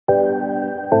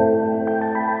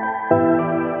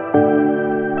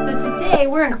Today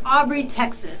we're in Aubrey,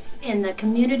 Texas in the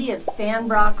community of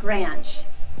Sandbrock Ranch,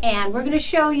 and we're going to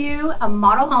show you a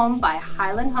model home by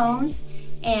Highland Homes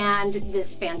and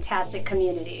this fantastic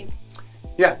community.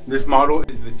 Yeah, this model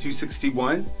is the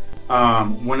 261,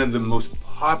 one of the most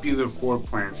popular floor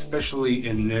plans, especially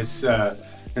in this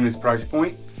price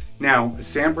point. Now,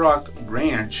 Sandbrock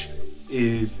Ranch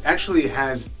actually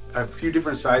has a few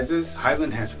different sizes.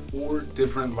 Highland has 4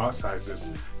 different lot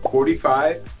sizes: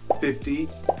 45, 50,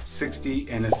 60,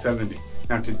 and a 70.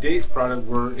 Now today's product,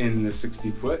 we're in the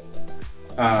 60 foot.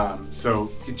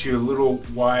 So get you a little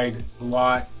wide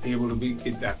lot, able to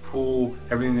get that pool,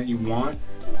 everything that you want.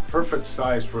 Perfect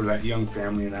size for that young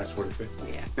family and that sort of thing.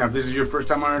 Yeah. Now, if this is your first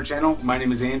time on our channel, my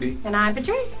name is Andy. And I'm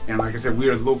Patrice. And like I said, we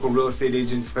are local real estate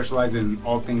agents specializing in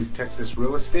all things Texas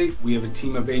real estate. We have a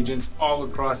team of agents all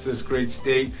across this great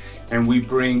state, and we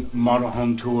bring model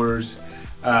home tours,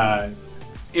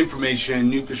 information,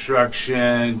 new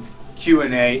construction,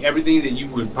 Q&A, everything that you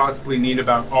would possibly need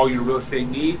about all your real estate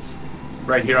needs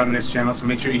right here on this channel. So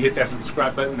make sure you hit that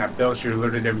subscribe button, that bell, so you're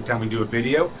alerted every time we do a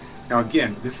video. Now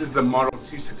again, this is the model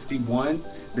 261.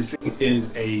 This thing is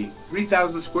a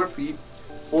 3,000 square feet,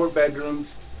 4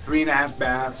 bedrooms, 3.5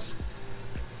 baths.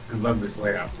 I love this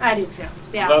layout. I do too.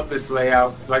 Yeah. Love this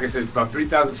layout. Like I said, it's about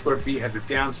 3,000 square feet. Has a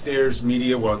downstairs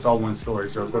media. Well, it's all one story,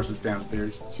 so of course it's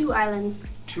downstairs. 2 islands.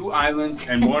 2 islands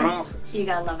and 1 office. You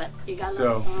gotta love it. You gotta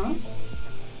love it.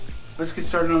 Let's get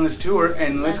started on this tour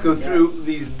and let's go through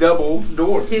these double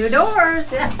doors. 2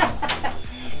 doors.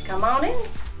 Come on in.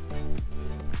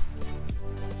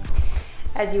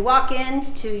 As you walk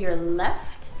in, to your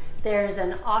left, there's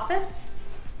an office.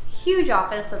 Huge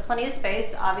office with plenty of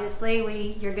space.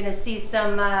 Obviously, you're gonna see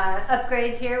some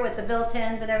upgrades here with the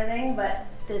built-ins and everything, but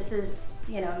this is,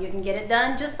 you can get it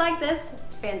done just like this.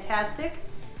 It's fantastic.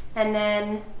 And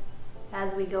then,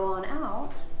 as we go on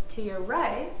out, to your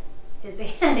right is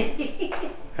Andy.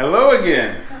 Hello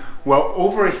again. Well,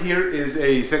 over here is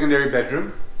a secondary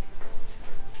bedroom.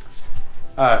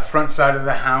 Front side of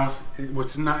the house.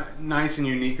 What's not nice and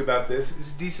unique about this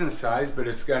is decent size, but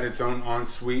it's got its own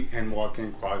ensuite and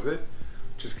walk-in closet,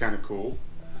 which is kind of cool.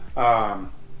 But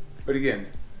again,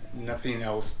 nothing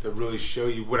else to really show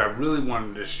you. What I really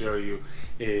wanted to show you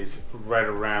is right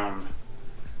around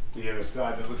the other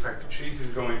side that looks like Patrice is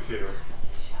going to.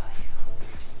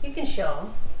 You can show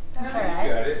them. That's all right.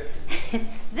 Got it.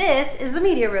 This is the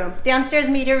media room, downstairs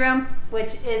media room,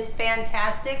 which is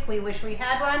fantastic. We wish we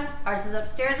had one. Ours is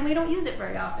upstairs and we don't use it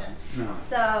very often. No.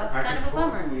 So it's kind of a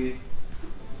bummer.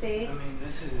 See? I mean,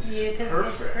 this is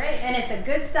perfect. It's great. And it's a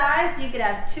good size. You could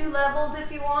have 2 levels if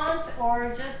you want,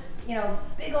 or just,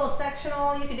 big old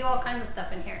sectional. You could do all kinds of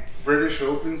stuff in here. British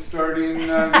Open starting this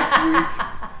week.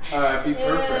 Be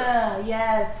perfect. Yeah,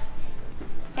 yes.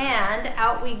 And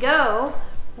out we go.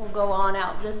 We'll go on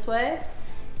out this way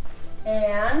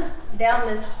and down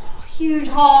this huge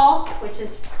hall, which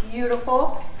is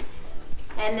beautiful.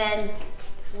 And then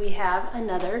we have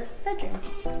another bedroom.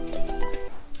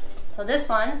 So this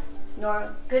one,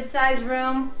 good size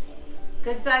room,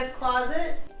 good size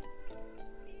closet.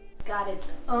 It's got its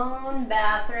own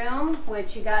bathroom,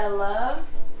 which you gotta love.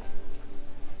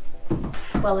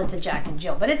 Well, it's a Jack and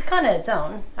Jill, but it's kind of its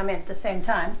own. I mean, at the same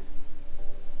time.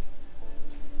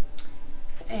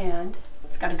 And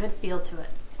it's got a good feel to it.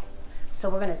 So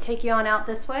we're gonna take you on out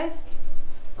this way,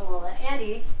 and we'll let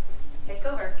Andy take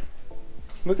over.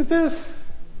 Look at this.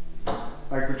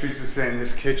 Like Patrice was saying,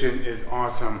 this kitchen is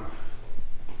awesome.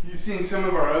 You've seen some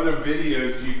of our other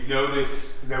videos, you've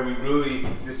noticed that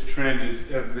this trend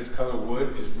of this color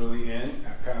wood is really in,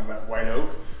 kind of that white oak,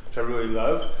 which I really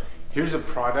love. Here's a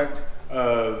product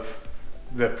of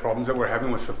the problems that we're having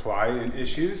with supply and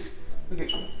issues. Look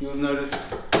at, you'll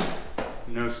notice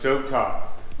no stovetop.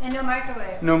 And no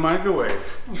microwave. No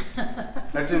microwave.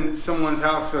 That's in someone's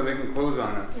house so they can close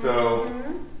on it. So,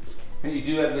 and you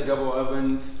do have the double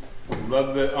ovens.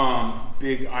 Love the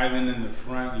big island in the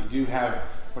front. You do have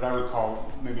what I would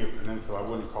call maybe a peninsula. I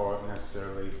wouldn't call it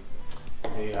necessarily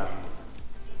a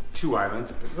 2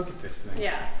 islands, but look at this thing.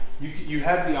 Yeah. You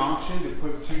have the option to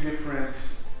put 2 different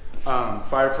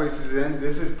fireplaces in.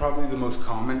 This is probably the most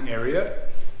common area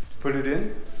to put it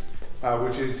in.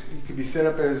 Which is, it could be set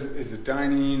up as a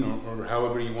dining or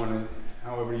however you want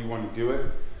to do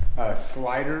it.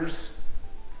 Sliders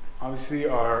obviously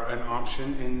are an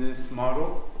option in this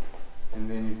model, and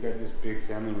then you've got this big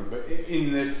family room. But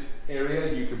in this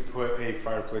area, you could put a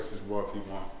fireplace as well if you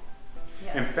want.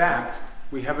 Yeah. In fact,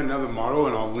 we have another model,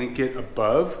 and I'll link it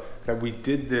above, that we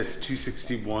did this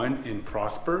 261 in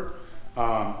Prosper.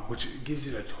 which gives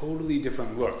it a totally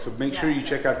different look. So make sure you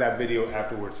check out that video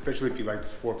afterwards, especially if you like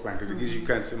this floor plan, because it gives you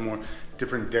kind of some more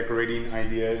different decorating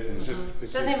ideas. And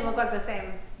it doesn't even look like the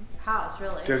same house,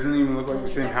 really. Doesn't even look like the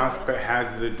same house, but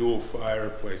has the dual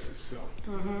fireplaces. So,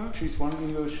 Patrice, why don't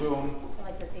you go show them? I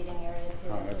like the seating area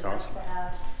too. Oh, that's awesome.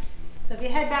 So if you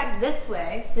head back this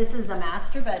way, this is the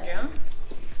master bedroom.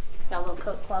 Got a little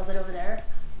coat closet over there,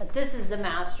 but this is the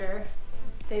master.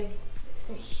 It's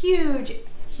a huge,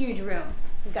 huge room.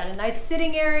 We've got a nice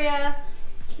sitting area.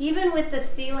 Even with the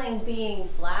ceiling being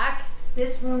black,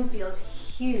 this room feels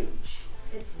huge.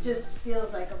 It just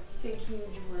feels like a big,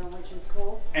 huge room, which is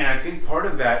cool. And I think part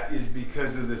of that is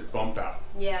because of this bump out.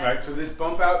 Yes. Right? So this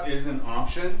bump out is an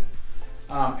option.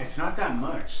 It's not that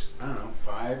much. I don't know,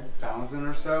 5,000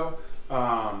 or so.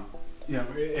 You know,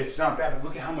 it's not bad, but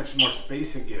look at how much more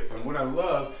space it gives. And what I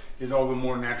love is all the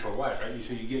more natural light, right?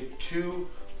 So you get 2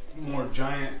 more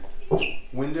giant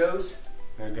windows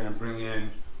that are gonna bring in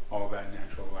all that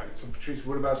natural light. So Patrice,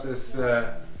 what about this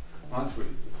ensuite?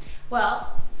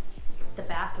 Well, the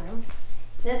bathroom.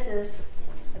 This is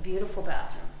a beautiful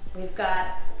bathroom. We've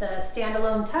got the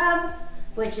standalone tub,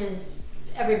 which is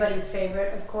everybody's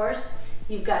favorite, of course.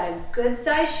 You've got a good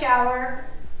sized shower,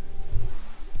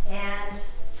 and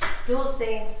dual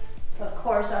sinks, of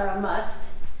course, are a must.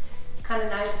 Kind of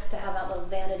nice to have that little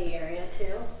vanity area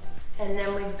too. And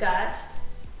then we've got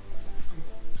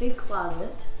a big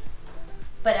closet.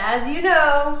 But as you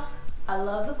know, I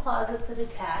love the closets that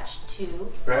attach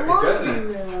to the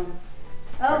laundry room.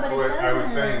 Oh, That's but what it doesn't. I was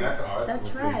saying, that's odd.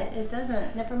 That's right, it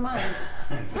doesn't. Never mind.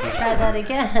 Let's try that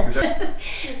again.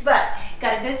 But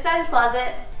got a good sized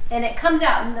closet, and it comes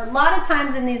out. And a lot of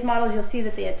times in these models, you'll see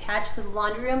that they attach to the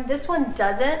laundry room. This one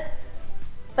doesn't,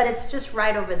 but it's just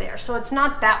right over there. So it's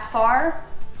not that far,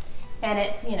 and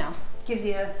it, you know, gives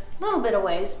you a little bit of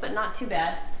ways, but not too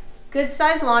bad. Good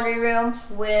sized laundry room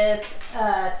with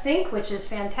a sink, which is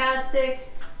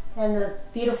fantastic, and the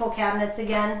beautiful cabinets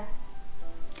again.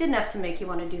 Good enough to make you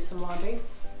want to do some laundry.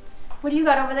 What do you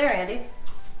got over there, Andy?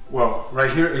 Well,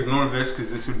 right here, ignore this because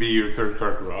this would be your 3rd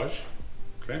car garage,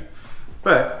 okay?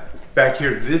 But back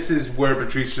here, this is where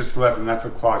Patrice just left, and that's a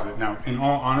closet. Now, in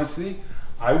all honesty,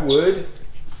 I would,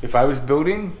 if I was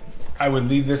building, I would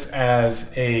leave this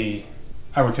as I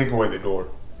would take away the door,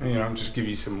 and, you know, just give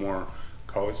you some more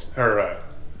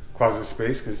closet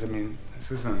space, because I mean,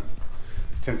 this isn't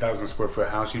 10,000 square foot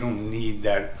house. You don't need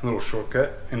that little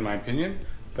shortcut, in my opinion.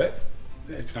 But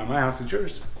it's not my house, it's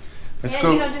yours. Let's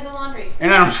go. And you don't do the laundry.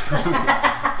 And I don't do the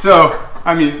laundry. So,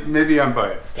 I mean, maybe I'm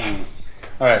biased. I don't know.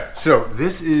 All right, so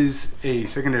this is a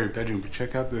secondary bedroom, but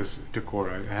check out this decor.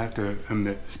 I have to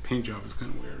admit, this paint job is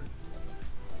kind of weird.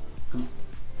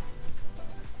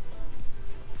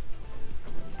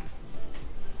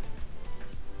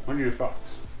 What are your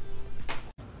thoughts?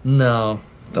 No,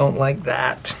 don't like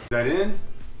that. Is that in?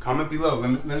 Comment below.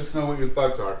 Let us know what your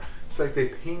thoughts are. It's like they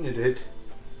painted it.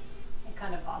 It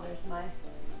kind of bothers my...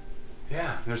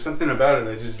 Yeah, there's something about it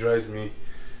that just drives me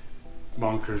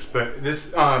bonkers. But this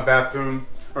bathroom,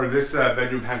 or this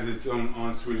bedroom, has its own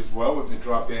ensuite as well with the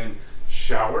drop-in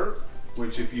shower,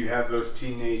 which if you have those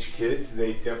teenage kids,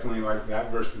 they definitely like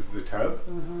that versus the tub.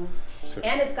 So.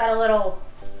 And it's got a little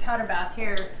powder bath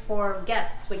here for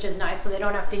guests, which is nice, so they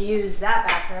don't have to use that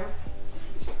bathroom.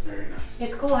 Very nice.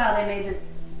 It's cool how they made the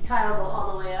tile go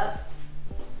all the way up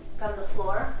from the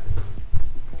floor.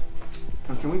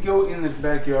 Now, can we go in this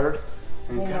backyard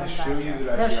and kind of show you the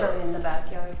backyard? They'll show you in the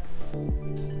backyard.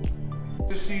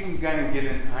 Just so you can kind of get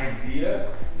an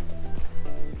idea.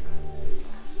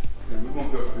 And we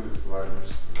won't go through the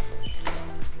sliders.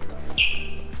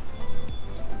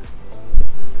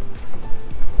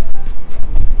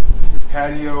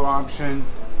 Patio option.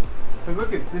 So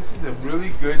look at this, is a really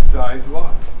good sized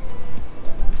lot.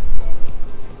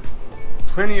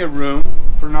 Plenty of room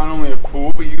for not only a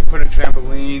pool, but you can put a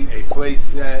trampoline, a play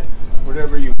set,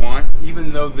 whatever you want. Even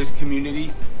though this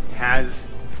community has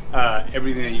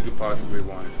everything that you could possibly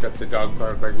want. It's got the dog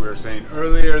park, like we were saying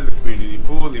earlier, the community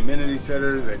pool, the amenity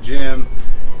center, the gym,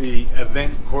 the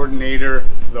event coordinator,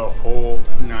 the whole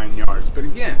 9 yards. But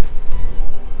again,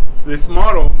 this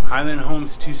model, Highland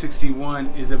Homes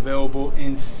 261, is available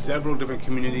in several different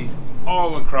communities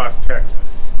all across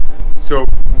Texas. So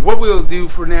what we'll do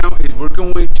for now is we're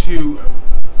going to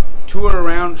tour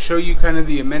around, show you kind of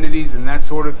the amenities and that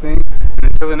sort of thing. And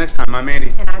until the next time, I'm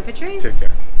Andy. And I'm Patrice. Take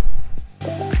care.